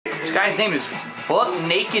This guy's name is Butt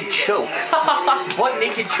Naked Choke. Butt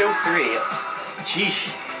Naked Choke 3.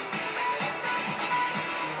 Sheesh.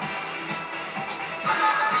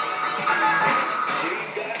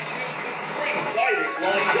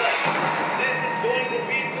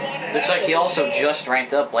 Looks like he also just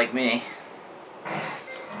ranked up like me.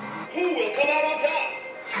 Who will come out on top?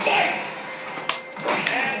 Fight!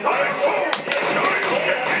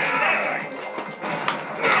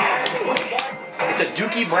 It's a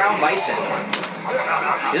Dookie Brown Bison.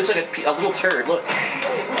 He looks like a little turd. Look.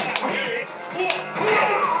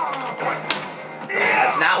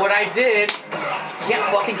 That's not what I did. Can't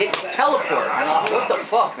fucking get teleport. What the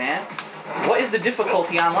fuck, man? What is the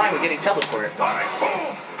difficulty online with getting teleport?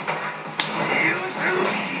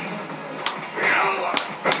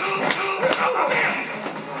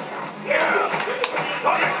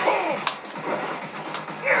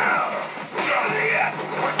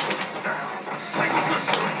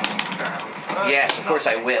 Yes, of course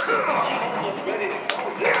I whip. Will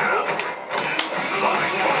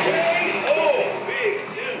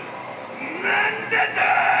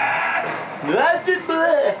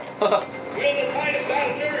the tide of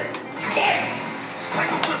battle turn? Fight!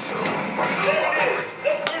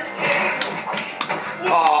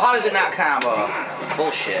 Oh, how does it not combo?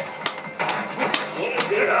 Bullshit.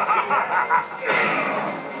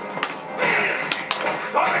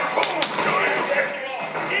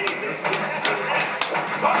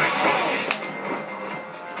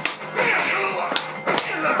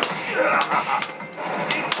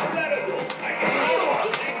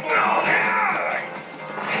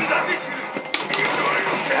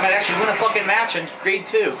 I might actually win a fucking match in grade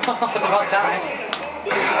 2. It's about time.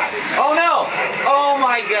 Oh no! Oh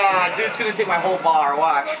my god, dude, it's gonna take my whole bar.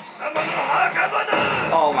 Watch.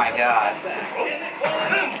 Oh my god.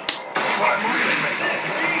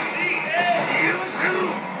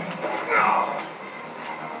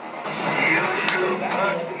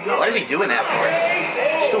 What is he doing that for?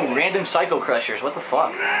 Just doing random psycho crushers. What the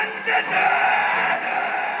fuck?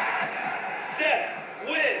 Seth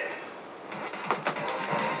wins.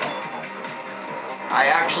 I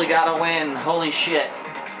actually got a win. Holy shit.